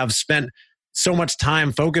personally have spent so much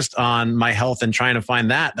time focused on my health and trying to find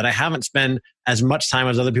that I haven't spent as much time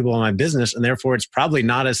as other people in my business. And therefore, it's probably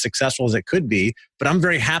not as successful as it could be. But I'm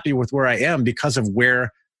very happy with where I am because of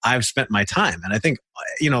where I've spent my time. And I think,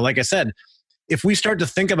 like I said, if we start to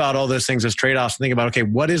think about all those things as trade-offs, think about, okay,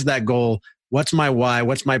 what is that goal? What's my why?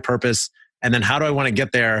 What's my purpose? And then how do I want to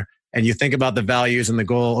get there? And you think about the values and the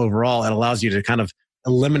goal overall, it allows you to kind of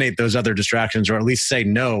eliminate those other distractions, or at least say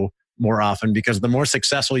no more often, because the more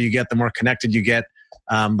successful you get, the more connected you get,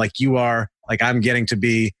 like you are, like I'm getting to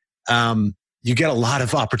be, you get a lot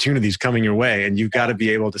of opportunities coming your way, and you've got to be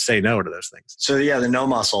able to say no to those things. So yeah, the no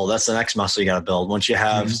muscle, that's the next muscle you got to build. Once you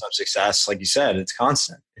have some success, like you said, it's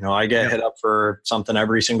constant. I get hit up for something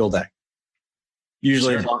every single day.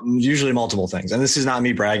 Usually multiple things. And this is not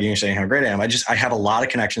me bragging or saying how great I am. I have a lot of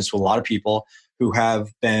connections to a lot of people who have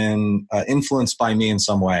been influenced by me in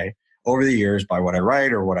some way over the years by what I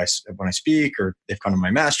write or when I speak, or they've come to my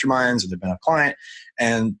masterminds or they've been a client,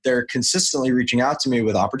 and they're consistently reaching out to me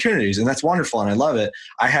with opportunities. And that's wonderful. And I love it.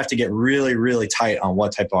 I have to get really, really tight on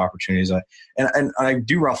what type of opportunities and I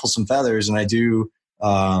do ruffle some feathers, and I do, get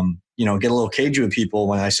a little cagey with people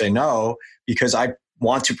when I say no, because I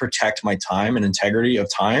want to protect my time and integrity of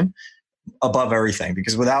time above everything,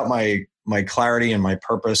 because without my clarity and my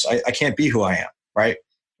purpose, I can't be who I am. Right.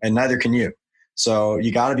 And neither can you. So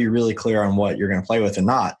you got to be really clear on what you're going to play with and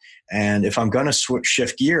not. And if I'm going to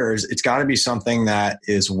shift gears, it's got to be something that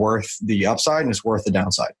is worth the upside and is worth the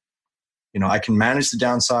downside. I can manage the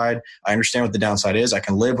downside. I understand what the downside is. I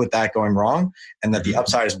can live with that going wrong, and that the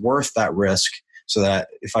upside is worth that risk, so that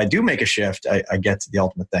if I do make a shift, I get to the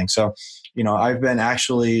ultimate thing. So, I've been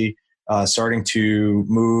actually starting to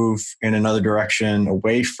move in another direction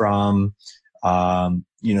away from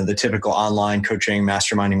the typical online coaching,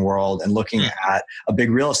 masterminding world, and looking at a big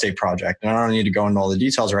real estate project. And I don't need to go into all the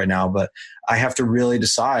details right now, but I have to really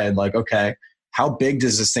decide, like, okay, how big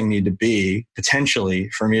does this thing need to be potentially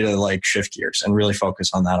for me to shift gears and really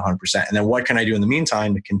focus on that 100%? And then what can I do in the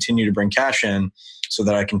meantime to continue to bring cash in so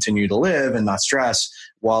that I continue to live and not stress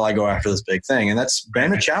while I go after this big thing? And that's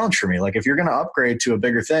been a challenge for me. Like, if you're going to upgrade to a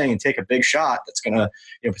bigger thing and take a big shot that's going to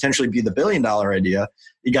potentially be the $1 billion idea,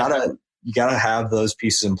 you gotta have those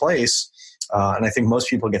pieces in place. And I think most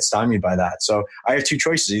people get stymied by that. So I have two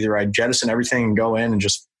choices. Either I jettison everything and go in and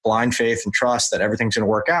just blind faith and trust that everything's going to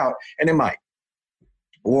work out, and it might.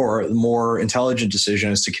 Or the more intelligent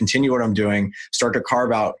decision is to continue what I'm doing, start to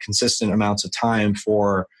carve out consistent amounts of time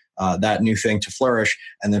for that new thing to flourish,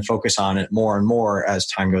 and then focus on it more and more as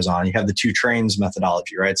time goes on. You have the 2 trains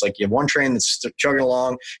methodology, right? It's like you have one train that's chugging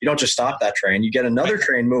along. You don't just stop that train. You get another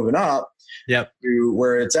train moving up to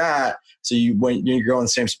where it's at. So when you're going the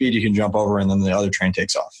same speed, you can jump over, and then the other train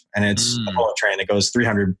takes off. And it's a bullet train that goes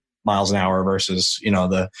 300 miles an hour versus,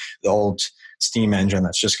 the old steam engine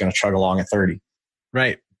that's just going to chug along at 30.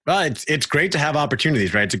 Right. Well, it's great to have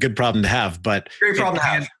opportunities, right? It's a good problem to have, but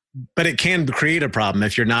but it can create a problem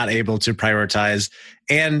if you're not able to prioritize.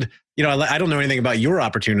 And, I don't know anything about your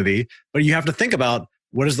opportunity, but you have to think about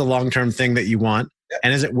what is the long-term thing that you want,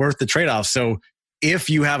 and is it worth the trade-off? So if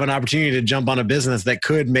you have an opportunity to jump on a business that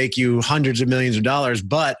could make you hundreds of millions of dollars,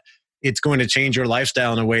 but it's going to change your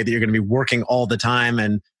lifestyle in a way that you're going to be working all the time,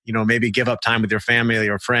 and maybe give up time with your family or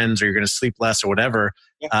your friends, or you're going to sleep less or whatever.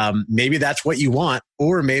 Maybe that's what you want,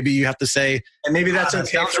 or maybe you have to say, and maybe that's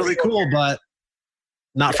okay. Sounds really cool, but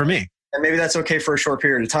not for me. And maybe that's okay for a short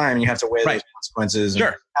period of time. And you have to weigh those consequences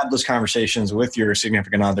and have those conversations with your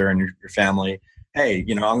significant other and your family. Hey,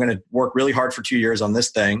 I'm going to work really hard for 2 years on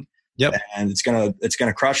this thing. And it's going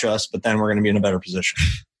to crush us, but then we're going to be in a better position.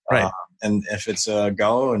 Right. And if it's a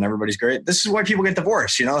go and everybody's great, this is why people get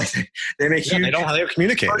divorced. They make huge. They don't have to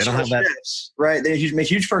communicate. They don't have that. Shifts, right. They make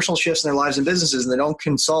huge personal shifts in their lives and businesses, and they don't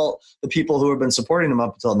consult the people who have been supporting them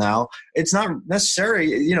up until now. It's not necessarily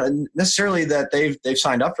that they've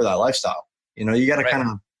signed up for that lifestyle. You got to kind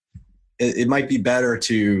of. It might be better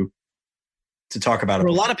to talk about it. For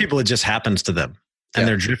a lot of people, it just happens to them, and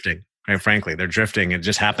they're drifting. Right. Frankly, they're drifting. It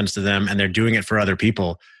just happens to them, and they're doing it for other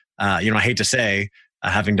people. I hate to say,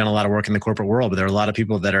 having done a lot of work in the corporate world, but there are a lot of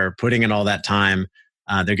people that are putting in all that time.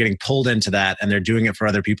 They're getting pulled into that, and they're doing it for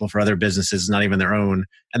other people, for other businesses, not even their own.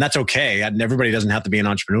 And that's okay. And everybody doesn't have to be an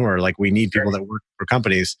entrepreneur. Like, we need people that work for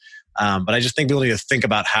companies. But I just think people need to think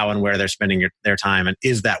about how and where they're spending their time. And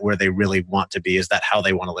is that where they really want to be? Is that how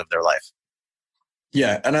they want to live their life?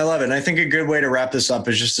 Yeah. And I love it. And I think a good way to wrap this up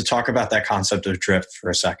is just to talk about that concept of drift for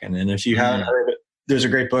a second. And if you haven't heard of it, there's a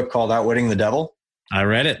great book called Outwitting the Devil. I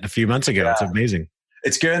read it a few months ago. It's amazing.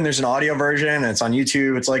 It's good. And there's an audio version, and it's on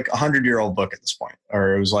YouTube. It's like 100-year-old book at this point,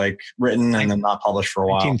 or it was written and then not published for a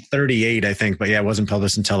while. 1938, I think, but it wasn't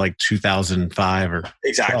published until 2005 or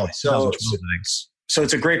exactly. 12, so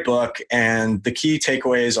it's a great book, and the key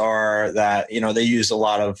takeaways are that they use a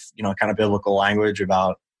lot of kind of biblical language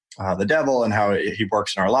about the devil and how he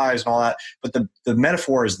works in our lives and all that. But the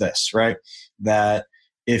metaphor is this, right? That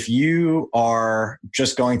if you are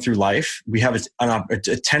just going through life, we have a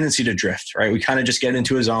tendency to drift, right? We kind of just get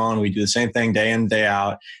into a zone. We do the same thing day in, day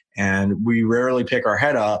out, and we rarely pick our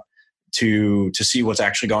head up to see what's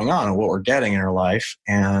actually going on and what we're getting in our life.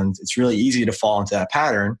 And it's really easy to fall into that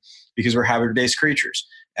pattern because we're habit-based creatures.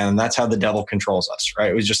 And that's how the devil controls us,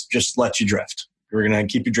 right? We just let you drift. We're going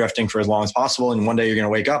to keep you drifting for as long as possible. And one day you're going to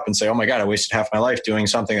wake up and say, oh my God, I wasted half my life doing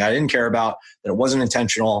something that I didn't care about, that it wasn't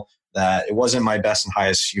intentional, that it wasn't my best and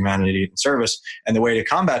highest humanity and service. And the way to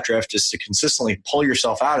combat drift is to consistently pull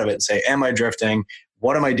yourself out of it and say, am I drifting?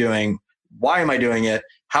 What am I doing? Why am I doing it?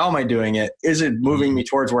 How am I doing it? Is it moving me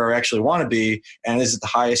towards where I actually want to be? And is it the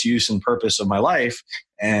highest use and purpose of my life?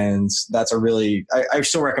 And that's a really, I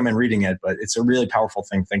still recommend reading it, but it's a really powerful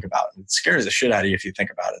thing to think about. It scares the shit out of you if you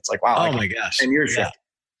think about it. It's like, wow, oh my gosh, 10 years shift.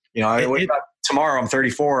 You know, I wake up tomorrow, I'm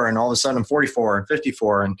 34, and all of a sudden I'm 44 and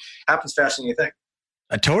 54, and it happens faster than you think.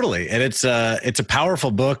 Totally. And it's a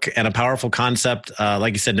powerful book and a powerful concept.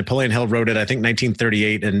 Like you said, Napoleon Hill wrote it, I think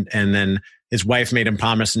 1938. And then his wife made him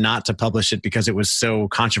promise not to publish it because it was so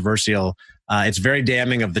controversial. It's very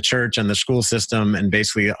damning of the church and the school system and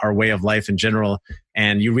basically our way of life in general.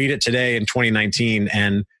 And you read it today in 2019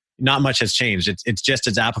 and not much has changed. It's just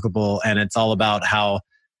as applicable. And it's all about how,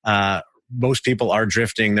 most people are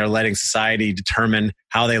drifting. They're letting society determine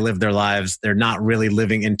how they live their lives. They're not really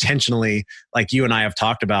living intentionally like you and I have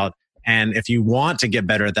talked about. And if you want to get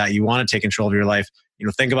better at that, you want to take control of your life,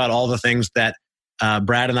 think about all the things that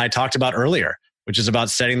Brad and I talked about earlier, which is about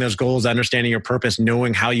setting those goals, understanding your purpose,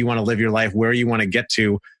 knowing how you want to live your life, where you want to get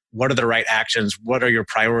to, what are the right actions, what are your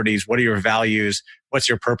priorities, what are your values, what's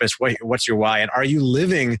your purpose, what's your why, and are you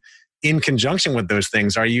living in conjunction with those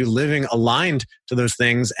things? Are you living aligned to those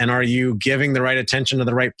things? And are you giving the right attention to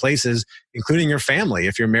the right places, including your family?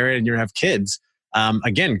 If you're married and you have kids,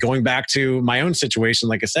 again, going back to my own situation,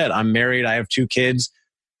 like I said, I'm married. I have 2 kids.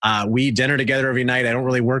 We eat dinner together every night. I don't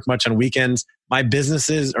really work much on weekends. My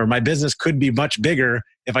business could be much bigger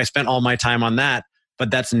if I spent all my time on that, but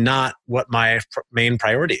that's not what my main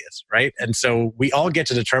priority is, right? And so we all get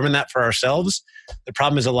to determine that for ourselves. The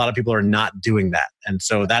problem is a lot of people are not doing that. And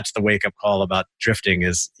so that's the wake-up call about drifting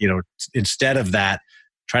is, instead of that,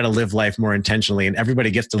 try to live life more intentionally. And everybody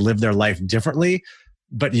gets to live their life differently,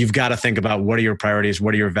 but you've got to think about what are your priorities,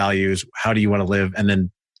 what are your values, how do you want to live, and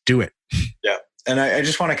then do it. Yeah. And I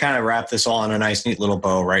just want to kind of wrap this all in a nice, neat little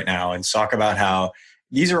bow right now and talk about how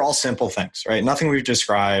these are all simple things, right? Nothing we've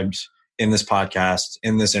described in this podcast,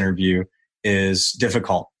 in this interview, is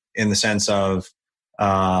difficult in the sense of,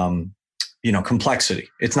 complexity.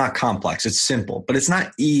 It's not complex. It's simple, but it's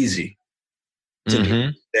not easy to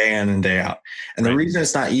do day in and day out. And the reason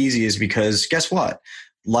it's not easy is because guess what?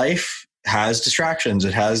 Life has distractions.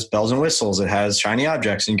 It has bells and whistles. It has shiny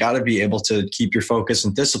objects. And you got to be able to keep your focus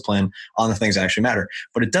and discipline on the things that actually matter.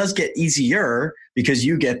 But it does get easier because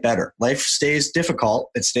you get better. Life stays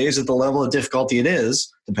difficult. It stays at the level of difficulty it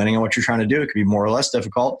is, depending on what you're trying to do. It could be more or less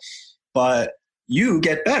difficult, but you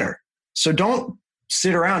get better. So don't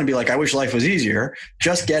sit around and be like, I wish life was easier.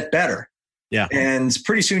 Just get better. Yeah. And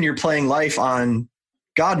pretty soon you're playing life on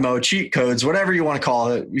God mode, cheat codes, whatever you want to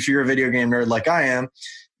call it. If you're a video game nerd like I am,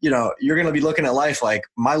 you're going to be looking at life like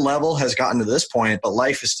my level has gotten to this point, but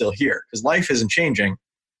life is still here because life isn't changing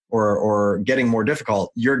or getting more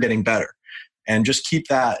difficult. You're getting better. And just keep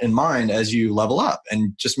that in mind as you level up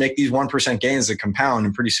and just make these 1% gains that compound.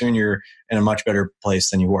 And pretty soon you're in a much better place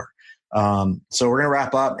than you were. So we're going to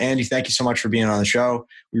wrap up. Andy, thank you so much for being on the show.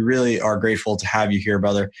 We really are grateful to have you here,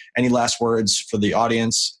 brother. Any last words for the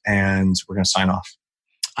audience? And we're going to sign off.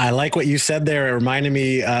 I like what you said there. It reminded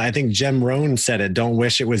me, I think Jem Rohn said it, don't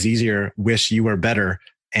wish it was easier, wish you were better.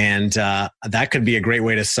 And that could be a great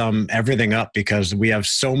way to sum everything up because we have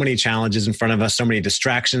so many challenges in front of us, so many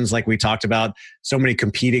distractions like we talked about, so many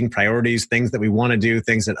competing priorities, things that we want to do,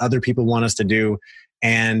 things that other people want us to do.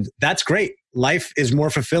 And that's great. Life is more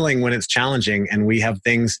fulfilling when it's challenging and we have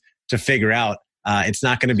things to figure out. It's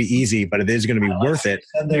not going to be easy, but it is going to be worth it.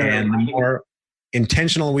 And the more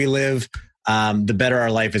intentional we live, the better our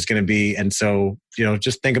life is going to be. And so,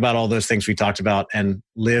 just think about all those things we talked about and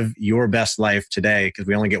live your best life today because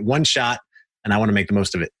we only get one shot and I want to make the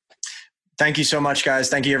most of it. Thank you so much, guys.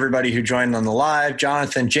 Thank you, everybody who joined on the live.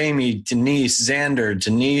 Jonathan, Jamie, Denise, Xander,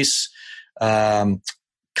 Denise,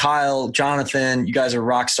 Kyle, Jonathan, you guys are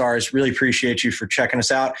rock stars. Really appreciate you for checking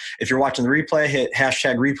us out. If you're watching the replay, hit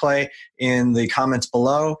 #replay in the comments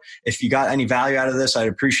below. If you got any value out of this, I'd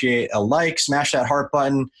appreciate a like, smash that heart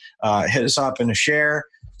button, hit us up and a share,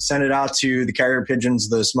 send it out to the carrier pigeons,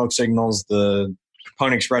 the smoke signals, the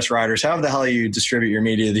Pony Express riders, however the hell you distribute your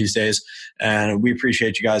media these days. And we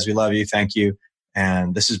appreciate you guys. We love you. Thank you.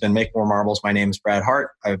 And this has been Make More Marbles. My name is Brad Hart.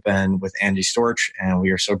 I've been with Andy Storch, and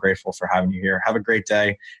we are so grateful for having you here. Have a great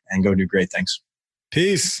day and go do great things.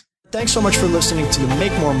 Peace. Thanks so much for listening to the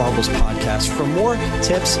Make More Marbles podcast. For more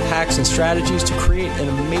tips, hacks, and strategies to create an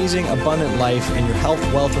amazing, abundant life in your health,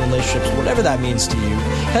 wealth, and relationships, whatever that means to you,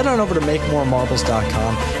 head on over to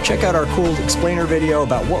MakeMoreMarbles.com. Check out our cool explainer video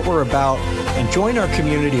about what we're about and join our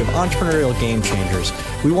community of entrepreneurial game changers.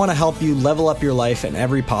 We want to help you level up your life in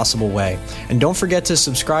every possible way. And don't forget to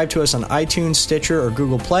subscribe to us on iTunes, Stitcher, or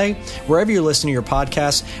Google Play, wherever you're listening to your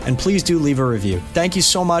podcasts. And please do leave a review. Thank you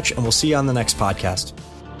so much, and we'll see you on the next podcast.